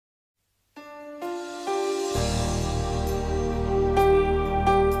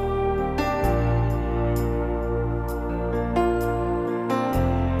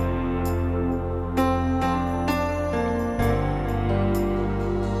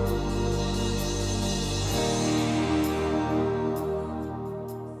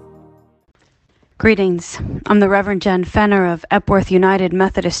Greetings. I'm the Reverend Jen Fenner of Epworth United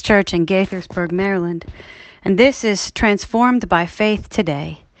Methodist Church in Gaithersburg, Maryland, and this is Transformed by Faith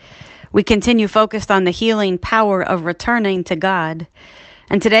Today. We continue focused on the healing power of returning to God,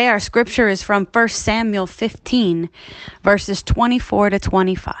 and today our scripture is from 1 Samuel 15, verses 24 to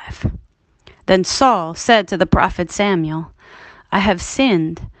 25. Then Saul said to the prophet Samuel, "I have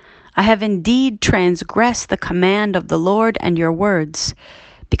sinned. I have indeed transgressed the command of the Lord and your words,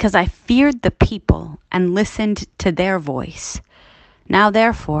 because I feared the people and listened to their voice. Now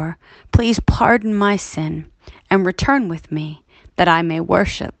therefore, please pardon my sin and return with me, that I may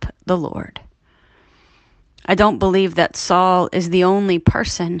worship the Lord." I don't believe that Saul is the only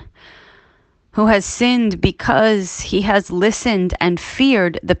person who has sinned because he has listened and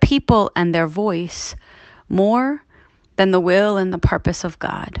feared the people and their voice more than the will and the purpose of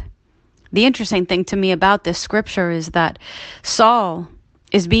God. The interesting thing to me about this scripture is that Saul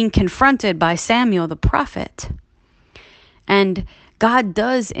is being confronted by Samuel the prophet. And God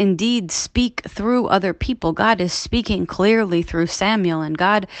does indeed speak through other people. God is speaking clearly through Samuel, and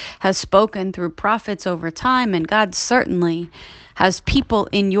God has spoken through prophets over time, and God certainly has people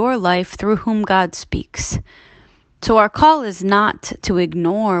in your life through whom God speaks. So our call is not to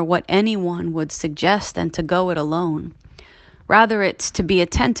ignore what anyone would suggest and to go it alone. Rather, it's to be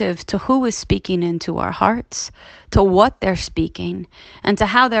attentive to who is speaking into our hearts, to what they're speaking, and to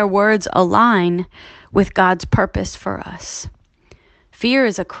how their words align with God's purpose for us. Fear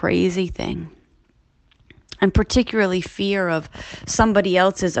is a crazy thing, and particularly fear of somebody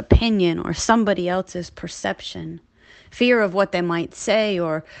else's opinion or somebody else's perception. Fear of what they might say,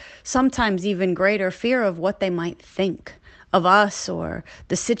 or sometimes even greater, fear of what they might think of us or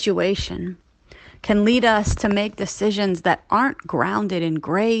the situation, can lead us to make decisions that aren't grounded in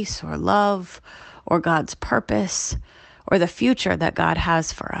grace or love or God's purpose or the future that God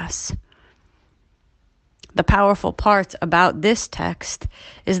has for us. The powerful part about this text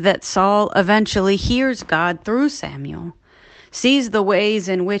is that Saul eventually hears God through Samuel, sees the ways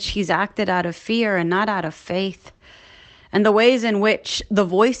in which he's acted out of fear and not out of faith, and the ways in which the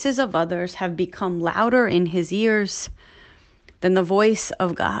voices of others have become louder in his ears than the voice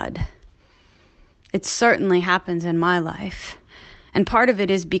of God. It certainly happens in my life. And part of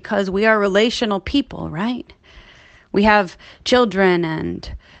it is because we are relational people, right? We have children and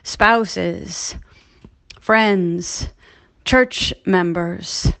spouses, friends, church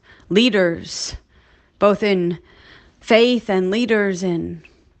members, leaders, both in faith and leaders in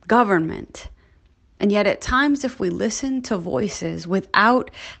government. And yet at times, if we listen to voices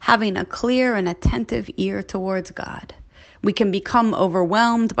without having a clear and attentive ear towards God, we can become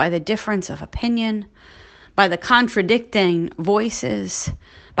overwhelmed by the difference of opinion, by the contradicting voices,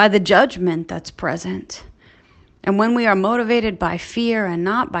 by the judgment that's present. And when we are motivated by fear and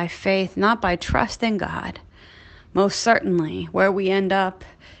not by faith, not by trust in God, most certainly where we end up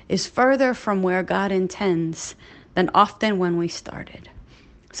is further from where God intends than often when we started.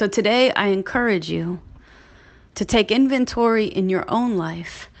 So today I encourage you to take inventory in your own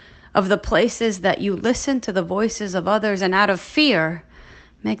life of the places that you listen to the voices of others and out of fear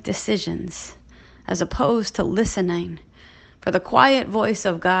make decisions, as opposed to listening for the quiet voice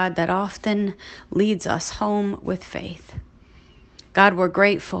of God that often leads us home with faith. God, we're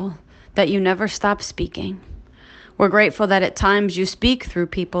grateful that you never stop speaking. We're grateful that at times you speak through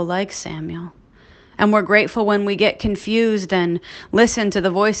people like Samuel. And we're grateful when we get confused and listen to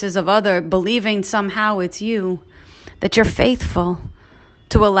the voices of others, believing somehow it's you, that you're faithful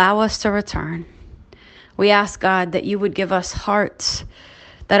to allow us to return. We ask, God, that you would give us hearts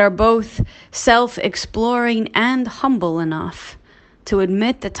that are both self-exploring and humble enough to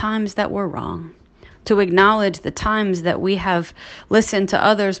admit the times that we're wrong, to acknowledge the times that we have listened to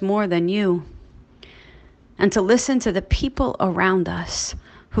others more than you, and to listen to the people around us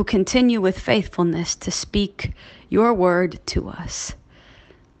who continue with faithfulness to speak your word to us.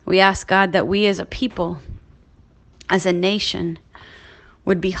 We ask, God, that we as a people, as a nation,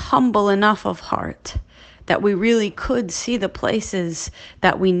 would be humble enough of heart that we really could see the places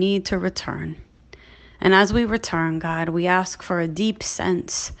that we need to return. And as we return, God, we ask for a deep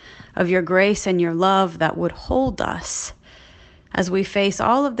sense of your grace and your love that would hold us as we face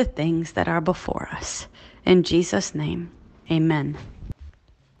all of the things that are before us. In Jesus' name, amen.